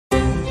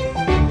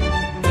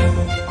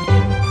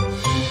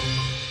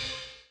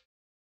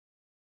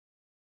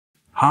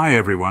Hi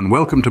everyone,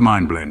 welcome to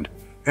MindBlend.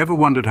 Ever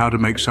wondered how to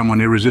make someone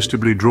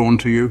irresistibly drawn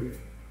to you?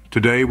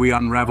 Today we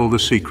unravel the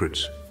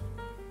secrets.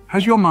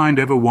 Has your mind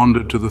ever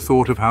wandered to the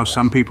thought of how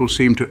some people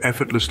seem to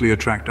effortlessly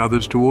attract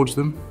others towards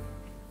them?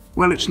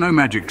 Well, it's no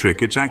magic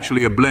trick, it's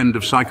actually a blend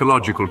of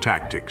psychological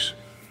tactics.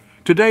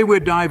 Today we're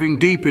diving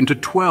deep into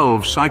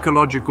 12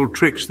 psychological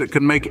tricks that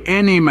can make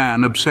any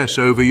man obsess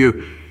over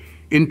you.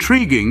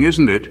 Intriguing,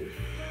 isn't it?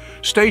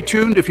 Stay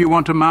tuned if you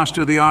want to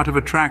master the art of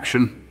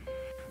attraction.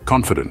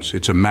 Confidence,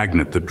 it's a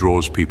magnet that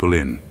draws people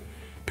in.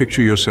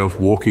 Picture yourself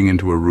walking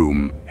into a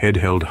room, head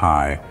held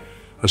high,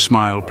 a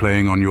smile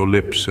playing on your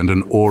lips and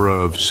an aura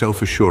of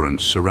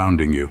self-assurance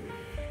surrounding you.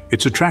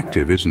 It's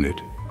attractive, isn't it?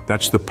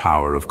 That's the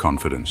power of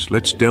confidence.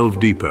 Let's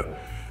delve deeper.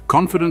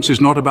 Confidence is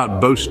not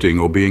about boasting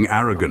or being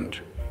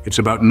arrogant. It's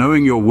about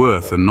knowing your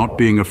worth and not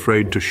being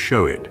afraid to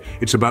show it.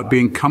 It's about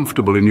being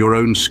comfortable in your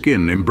own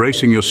skin,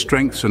 embracing your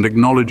strengths and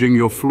acknowledging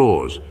your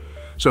flaws.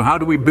 So how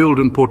do we build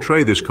and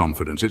portray this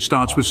confidence? It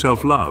starts with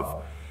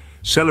self-love.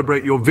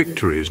 Celebrate your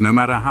victories, no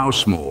matter how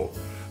small.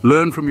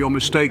 Learn from your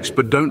mistakes,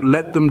 but don't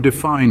let them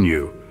define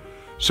you.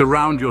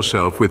 Surround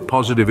yourself with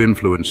positive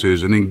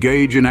influences and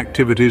engage in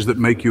activities that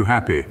make you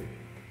happy.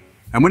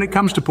 And when it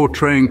comes to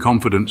portraying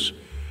confidence,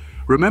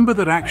 remember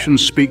that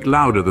actions speak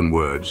louder than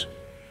words.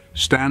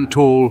 Stand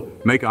tall,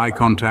 make eye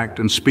contact,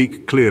 and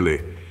speak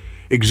clearly.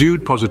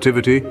 Exude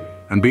positivity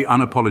and be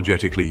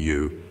unapologetically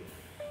you.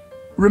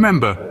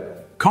 Remember,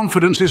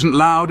 confidence isn't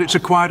loud, it's a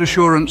quiet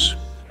assurance.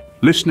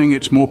 Listening,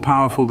 it's more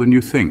powerful than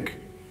you think.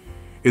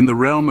 In the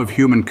realm of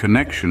human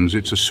connections,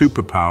 it's a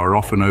superpower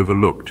often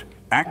overlooked.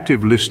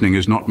 Active listening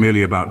is not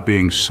merely about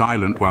being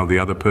silent while the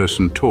other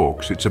person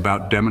talks, it's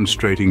about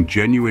demonstrating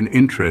genuine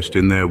interest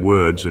in their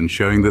words and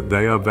showing that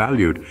they are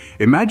valued.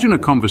 Imagine a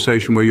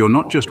conversation where you're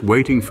not just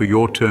waiting for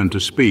your turn to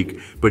speak,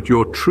 but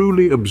you're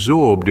truly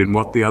absorbed in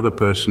what the other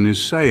person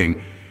is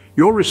saying.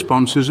 Your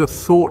responses are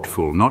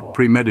thoughtful, not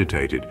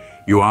premeditated.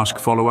 You ask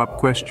follow-up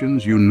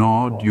questions, you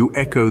nod, you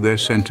echo their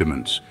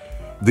sentiments.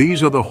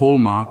 These are the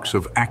hallmarks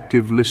of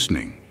active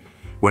listening.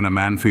 When a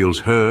man feels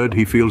heard,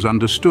 he feels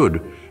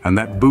understood, and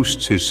that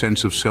boosts his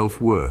sense of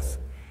self-worth.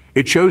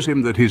 It shows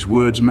him that his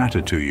words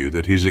matter to you,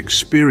 that his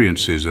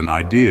experiences and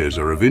ideas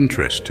are of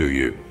interest to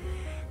you.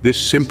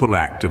 This simple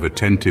act of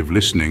attentive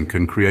listening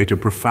can create a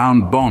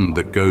profound bond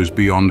that goes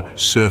beyond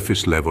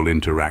surface-level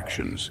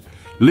interactions.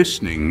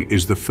 Listening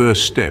is the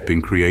first step in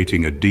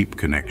creating a deep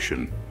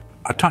connection.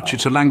 A touch,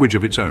 it's a language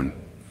of its own.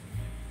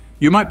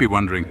 You might be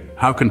wondering,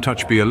 how can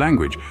touch be a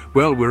language?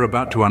 Well, we're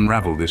about to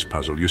unravel this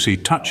puzzle. You see,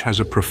 touch has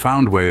a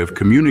profound way of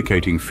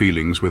communicating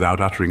feelings without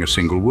uttering a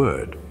single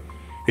word.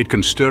 It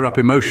can stir up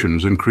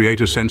emotions and create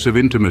a sense of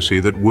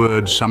intimacy that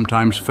words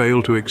sometimes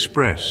fail to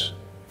express.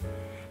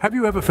 Have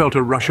you ever felt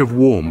a rush of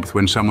warmth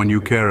when someone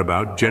you care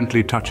about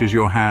gently touches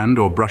your hand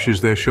or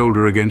brushes their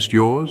shoulder against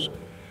yours?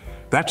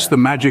 That's the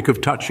magic of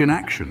touch in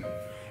action.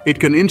 It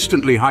can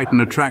instantly heighten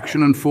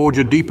attraction and forge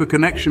a deeper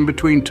connection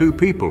between two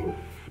people.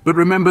 But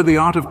remember, the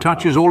art of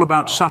touch is all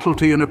about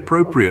subtlety and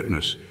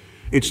appropriateness.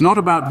 It's not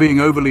about being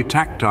overly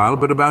tactile,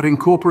 but about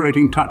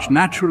incorporating touch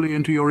naturally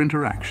into your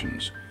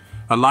interactions.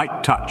 A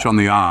light touch on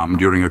the arm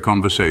during a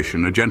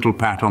conversation, a gentle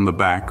pat on the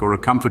back, or a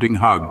comforting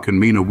hug can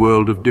mean a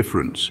world of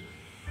difference.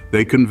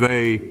 They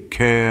convey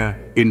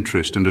care,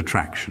 interest, and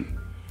attraction.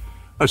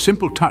 A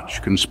simple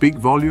touch can speak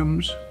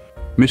volumes.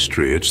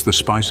 Mystery, it's the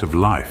spice of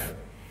life.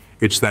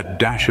 It's that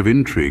dash of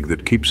intrigue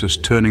that keeps us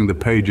turning the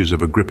pages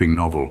of a gripping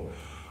novel,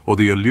 or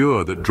the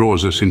allure that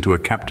draws us into a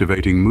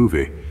captivating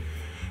movie.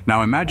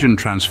 Now imagine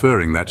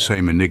transferring that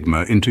same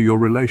enigma into your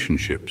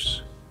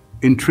relationships.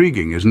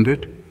 Intriguing, isn't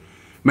it?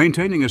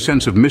 Maintaining a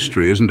sense of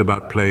mystery isn't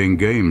about playing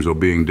games or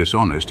being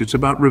dishonest. It's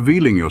about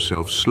revealing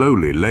yourself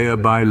slowly, layer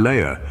by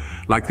layer,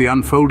 like the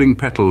unfolding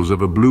petals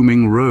of a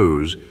blooming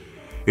rose.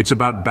 It's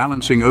about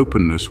balancing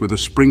openness with a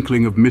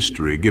sprinkling of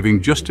mystery,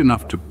 giving just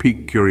enough to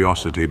pique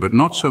curiosity, but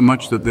not so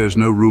much that there's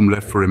no room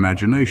left for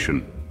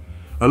imagination.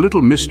 A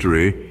little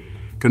mystery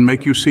can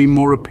make you seem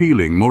more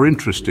appealing, more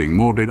interesting,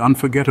 more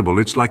unforgettable.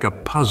 It's like a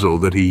puzzle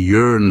that he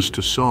yearns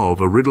to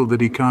solve, a riddle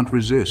that he can't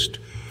resist.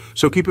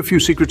 So keep a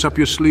few secrets up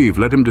your sleeve.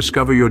 Let him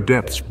discover your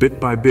depths bit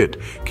by bit.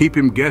 Keep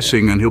him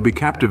guessing and he'll be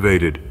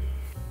captivated.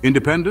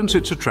 Independence,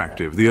 it's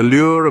attractive. The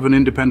allure of an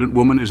independent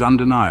woman is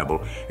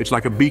undeniable. It's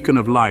like a beacon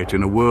of light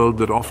in a world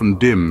that often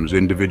dims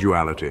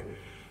individuality.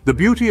 The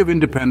beauty of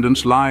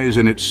independence lies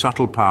in its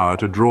subtle power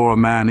to draw a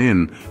man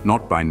in,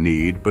 not by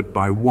need, but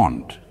by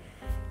want.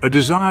 A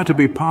desire to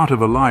be part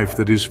of a life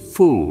that is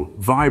full,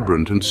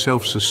 vibrant, and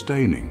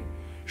self-sustaining.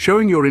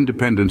 Showing your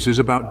independence is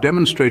about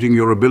demonstrating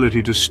your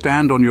ability to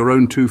stand on your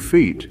own 2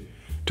 feet,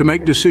 to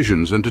make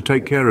decisions and to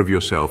take care of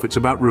yourself. It's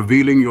about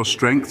revealing your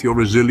strength, your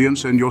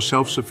resilience, and your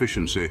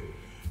self-sufficiency.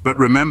 But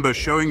remember,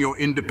 showing your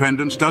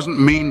independence doesn't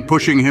mean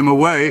pushing him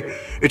away.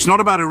 It's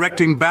not about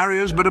erecting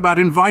barriers, but about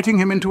inviting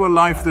him into a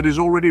life that is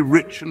already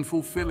rich and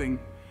fulfilling.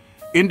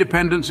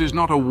 Independence is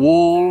not a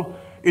wall,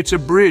 it's a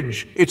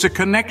bridge. It's a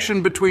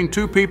connection between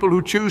two people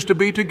who choose to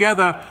be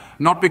together,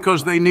 not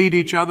because they need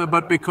each other,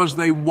 but because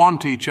they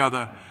want each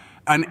other.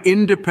 An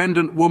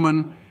independent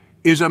woman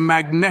is a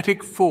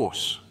magnetic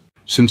force.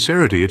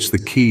 Sincerity, it's the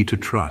key to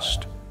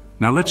trust.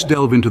 Now let's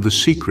delve into the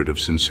secret of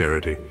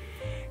sincerity.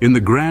 In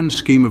the grand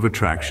scheme of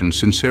attraction,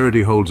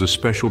 sincerity holds a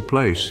special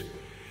place.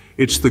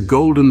 It's the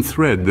golden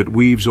thread that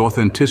weaves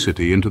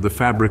authenticity into the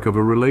fabric of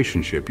a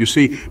relationship. You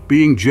see,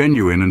 being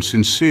genuine and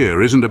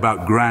sincere isn't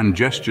about grand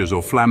gestures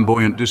or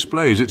flamboyant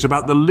displays. It's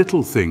about the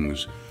little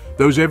things,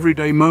 those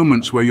everyday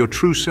moments where your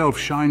true self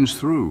shines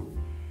through.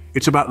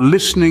 It's about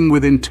listening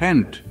with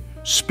intent,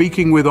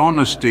 speaking with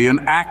honesty, and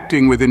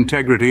acting with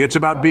integrity. It's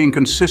about being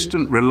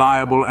consistent,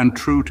 reliable, and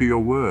true to your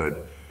word.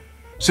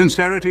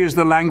 Sincerity is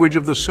the language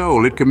of the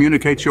soul. It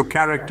communicates your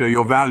character,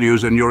 your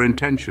values, and your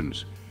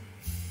intentions.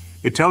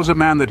 It tells a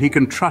man that he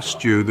can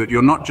trust you, that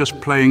you're not just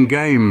playing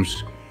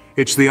games.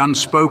 It's the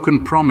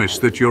unspoken promise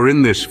that you're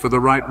in this for the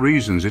right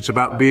reasons. It's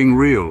about being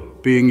real,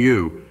 being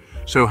you.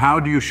 So how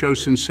do you show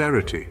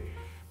sincerity?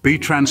 Be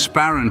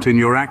transparent in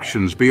your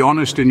actions, be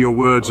honest in your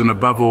words, and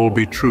above all,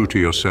 be true to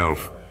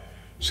yourself.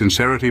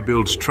 Sincerity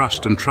builds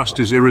trust, and trust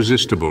is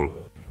irresistible.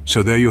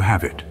 So there you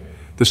have it,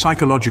 the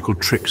psychological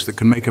tricks that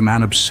can make a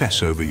man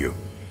obsess over you.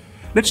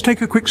 Let's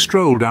take a quick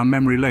stroll down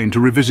memory lane to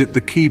revisit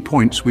the key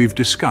points we've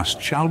discussed,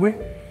 shall we?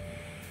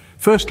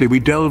 Firstly, we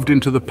delved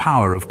into the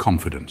power of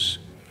confidence.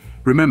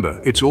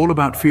 Remember, it's all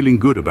about feeling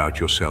good about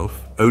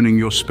yourself, owning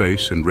your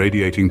space, and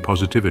radiating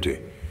positivity.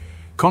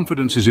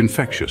 Confidence is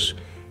infectious,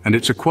 and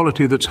it's a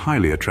quality that's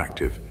highly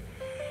attractive.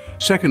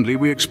 Secondly,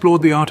 we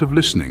explored the art of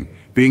listening.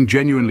 Being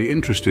genuinely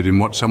interested in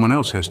what someone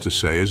else has to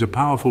say is a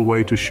powerful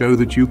way to show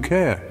that you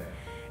care.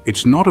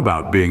 It's not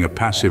about being a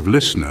passive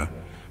listener,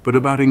 but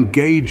about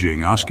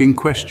engaging, asking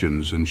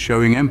questions, and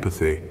showing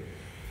empathy.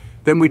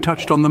 Then we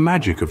touched on the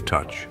magic of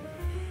touch.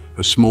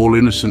 A small,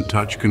 innocent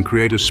touch can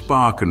create a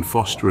spark and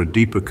foster a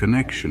deeper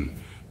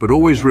connection. But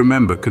always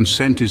remember,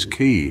 consent is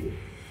key.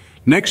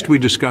 Next, we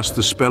discussed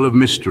the spell of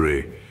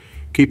mystery.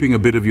 Keeping a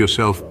bit of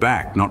yourself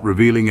back, not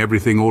revealing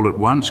everything all at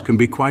once, can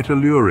be quite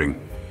alluring.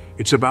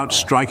 It's about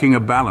striking a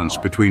balance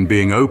between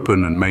being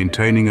open and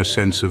maintaining a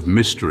sense of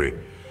mystery.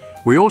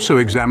 We also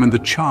examined the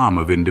charm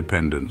of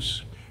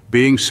independence.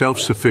 Being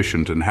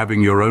self-sufficient and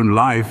having your own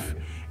life,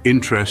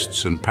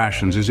 interests, and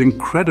passions is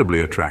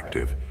incredibly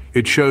attractive.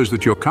 It shows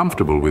that you're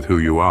comfortable with who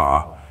you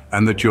are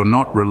and that you're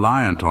not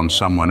reliant on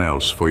someone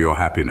else for your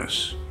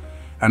happiness.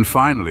 And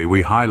finally,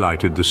 we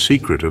highlighted the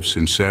secret of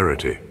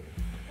sincerity.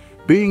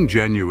 Being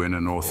genuine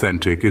and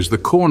authentic is the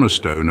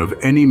cornerstone of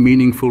any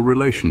meaningful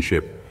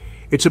relationship.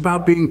 It's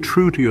about being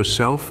true to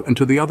yourself and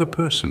to the other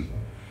person.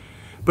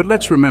 But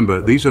let's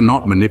remember, these are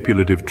not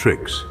manipulative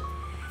tricks.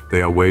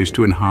 They are ways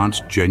to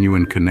enhance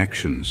genuine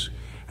connections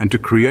and to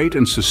create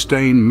and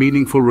sustain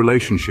meaningful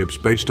relationships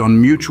based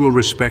on mutual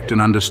respect and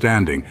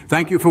understanding.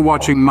 Thank you for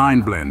watching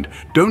MindBlend.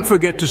 Don't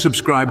forget to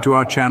subscribe to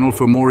our channel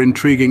for more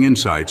intriguing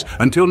insights.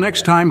 Until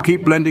next time,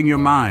 keep blending your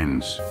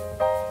minds.